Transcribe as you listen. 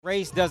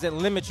Race doesn't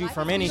limit you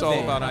from anything. all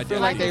about I feel identity.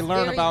 like they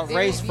learn about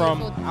race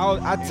from.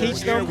 I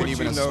teach them Can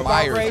even about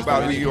inspire race,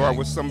 about but who you are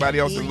with somebody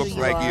else that looks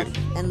like you.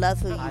 And love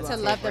who you are. To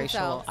love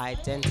Racial themselves.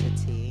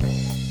 identity.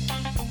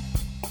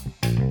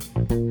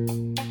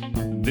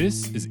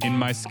 This is In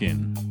My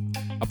Skin,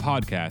 a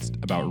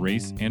podcast about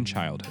race and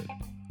childhood.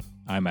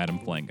 I'm Adam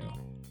Flango.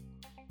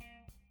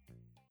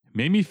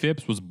 Mamie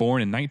Phipps was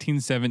born in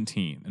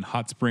 1917 in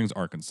Hot Springs,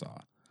 Arkansas,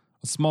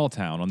 a small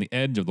town on the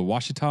edge of the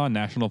Ouachita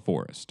National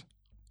Forest.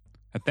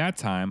 At that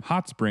time,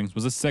 Hot Springs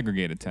was a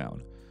segregated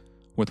town,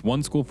 with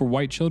one school for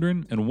white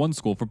children and one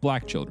school for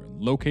black children,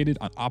 located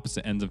on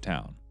opposite ends of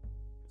town.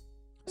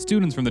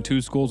 Students from the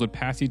two schools would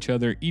pass each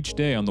other each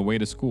day on the way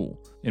to school,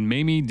 and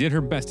Mamie did her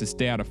best to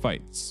stay out of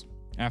fights.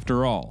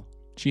 After all,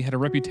 she had a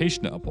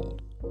reputation to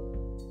uphold.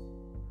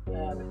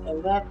 And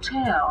in that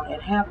town,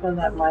 it happened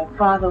that my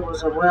father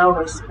was a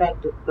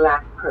well-respected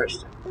black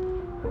person.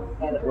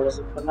 And it was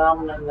a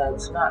phenomenon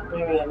that's not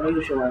very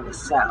unusual in the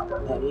South,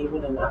 that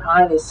even in a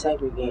highly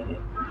segregated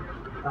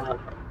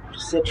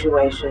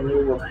situation,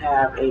 you will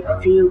have a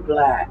few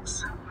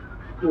blacks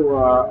who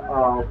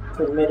are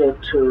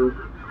permitted to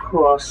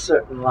cross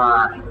certain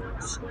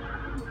lines.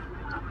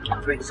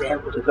 For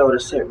example, to go to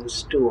certain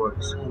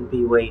stores and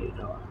be waited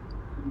on.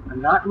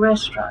 Not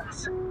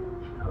restaurants,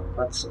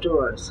 but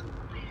stores.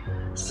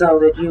 So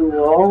that you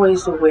were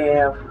always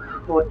aware of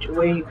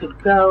where you could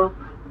go,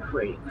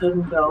 where you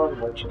couldn't go,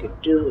 and what you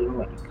could do and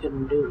what you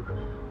couldn't do.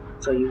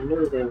 So you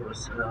knew there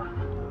was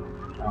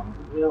a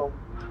real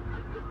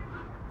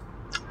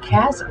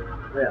chasm,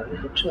 really,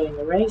 between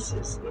the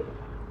races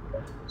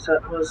there. So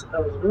it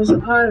was a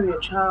part of your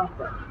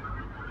childhood.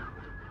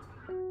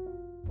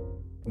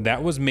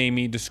 That was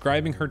Mamie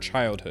describing her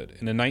childhood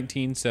in a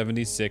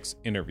 1976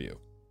 interview.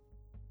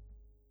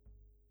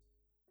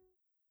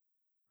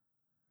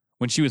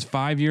 When she was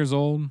 5 years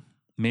old,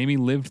 Mamie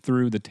lived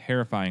through the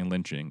terrifying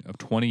lynching of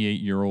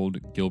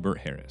 28-year-old Gilbert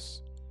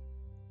Harris.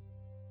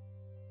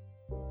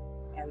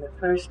 And the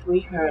first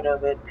we heard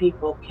of it,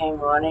 people came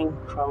running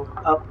from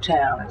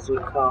uptown, as we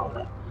call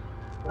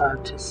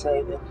it, to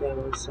say that there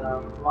was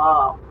a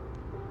mob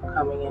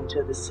coming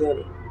into the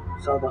city.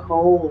 So the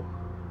whole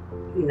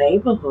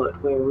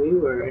neighborhood where we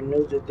were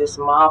knew that this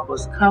mob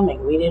was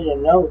coming. We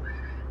didn't know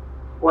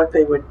what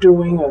they were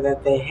doing or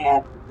that they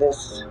had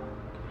this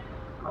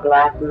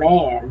black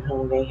man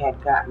whom they had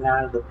gotten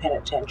out of the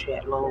penitentiary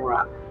at Little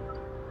Rock.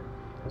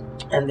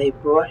 And they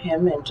brought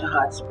him into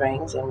Hot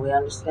Springs, and we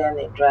understand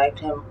they dragged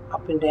him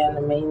up and down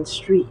the main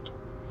street,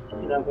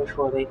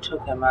 before they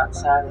took him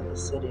outside of the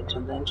city to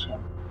lynch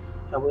him.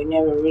 And we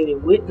never really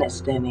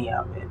witnessed any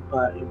of it,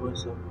 but it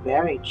was a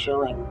very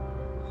chilling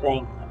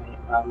thing. I mean,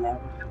 I'll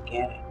never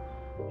forget it.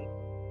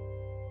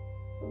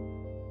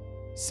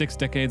 6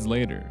 decades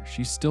later,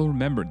 she still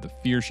remembered the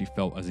fear she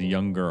felt as a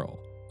young girl,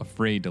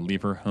 afraid to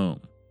leave her home.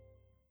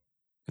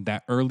 At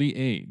that early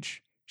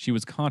age, she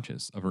was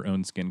conscious of her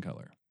own skin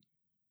color.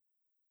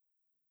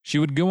 She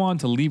would go on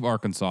to leave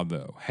Arkansas,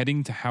 though,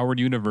 heading to Howard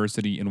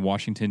University in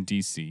Washington,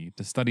 D.C.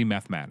 to study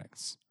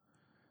mathematics.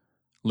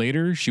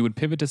 Later, she would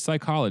pivot to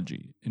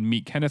psychology and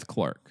meet Kenneth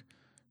Clark,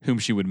 whom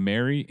she would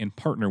marry and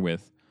partner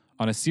with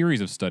on a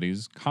series of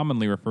studies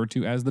commonly referred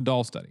to as the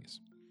doll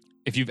studies.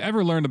 If you've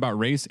ever learned about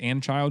race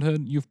and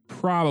childhood, you've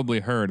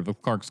probably heard of the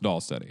Clark's doll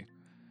study.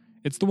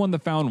 It's the one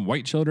that found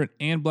white children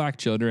and black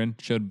children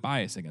showed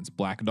bias against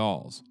black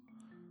dolls.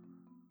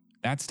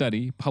 That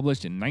study,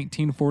 published in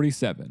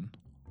 1947,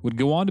 would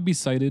go on to be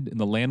cited in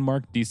the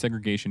landmark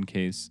desegregation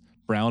case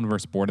Brown v.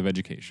 Board of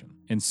Education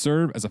and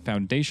serve as a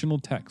foundational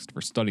text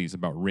for studies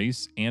about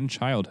race and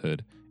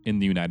childhood in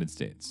the United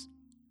States.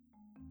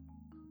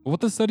 But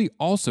what the study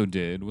also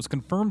did was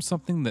confirm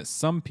something that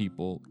some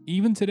people,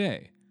 even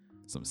today,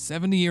 some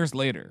 70 years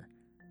later,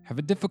 have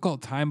a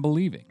difficult time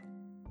believing.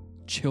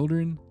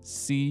 Children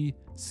see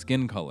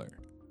skin color.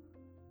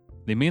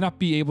 They may not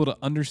be able to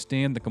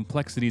understand the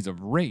complexities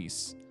of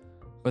race,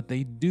 but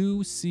they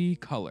do see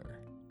color.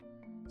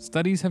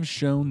 Studies have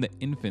shown that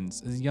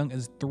infants as young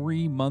as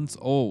 3 months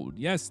old,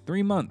 yes,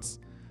 3 months,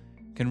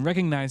 can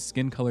recognize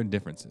skin color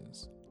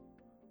differences.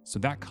 So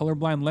that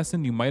colorblind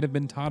lesson you might have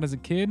been taught as a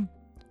kid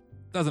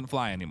doesn't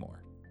fly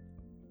anymore.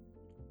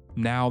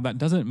 Now, that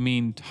doesn't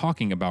mean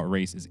talking about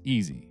race is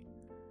easy.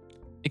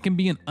 It can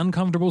be an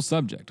uncomfortable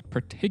subject,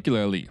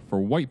 particularly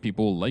for white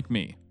people like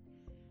me.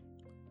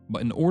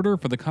 But in order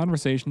for the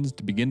conversations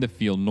to begin to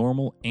feel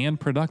normal and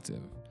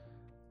productive,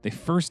 they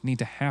first need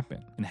to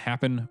happen and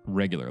happen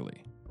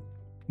regularly.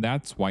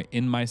 That's why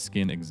In My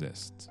Skin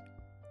exists.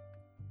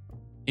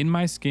 In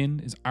My Skin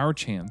is our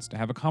chance to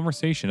have a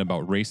conversation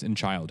about race and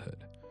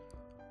childhood.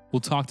 We'll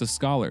talk to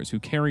scholars who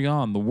carry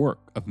on the work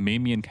of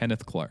Mamie and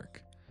Kenneth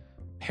Clark,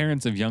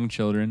 parents of young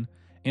children,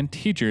 and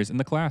teachers in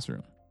the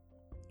classroom.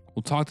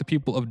 We'll talk to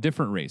people of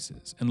different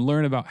races and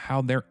learn about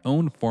how their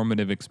own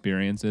formative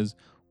experiences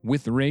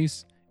with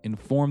race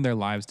inform their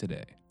lives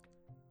today.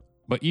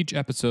 But each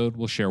episode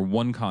will share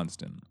one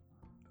constant.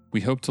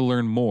 We hope to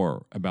learn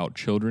more about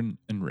children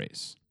and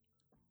race.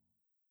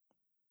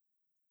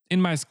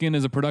 In My Skin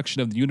is a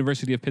production of the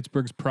University of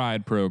Pittsburgh's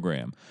PRIDE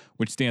program,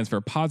 which stands for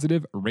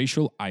Positive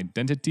Racial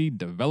Identity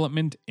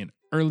Development in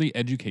Early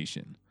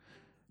Education.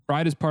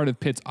 PRIDE is part of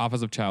Pitt's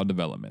Office of Child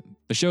Development.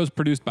 The show is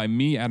produced by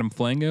me, Adam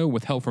Flango,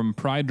 with help from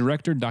PRIDE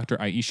Director Dr.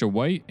 Aisha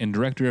White and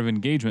Director of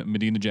Engagement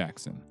Medina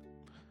Jackson.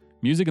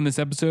 Music in this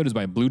episode is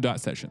by Blue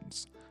Dot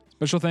Sessions.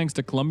 Special thanks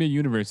to Columbia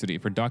University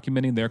for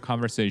documenting their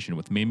conversation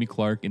with Mamie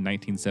Clark in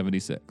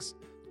 1976.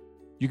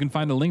 You can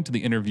find a link to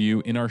the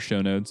interview in our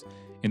show notes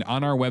and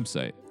on our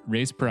website,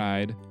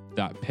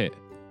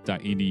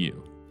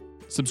 racepride.pitt.edu.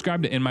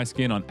 Subscribe to In My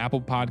Skin on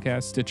Apple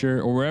Podcasts, Stitcher,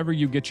 or wherever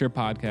you get your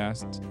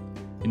podcasts.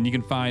 And you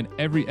can find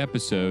every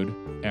episode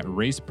at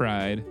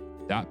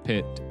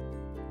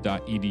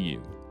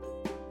racepride.pitt.edu.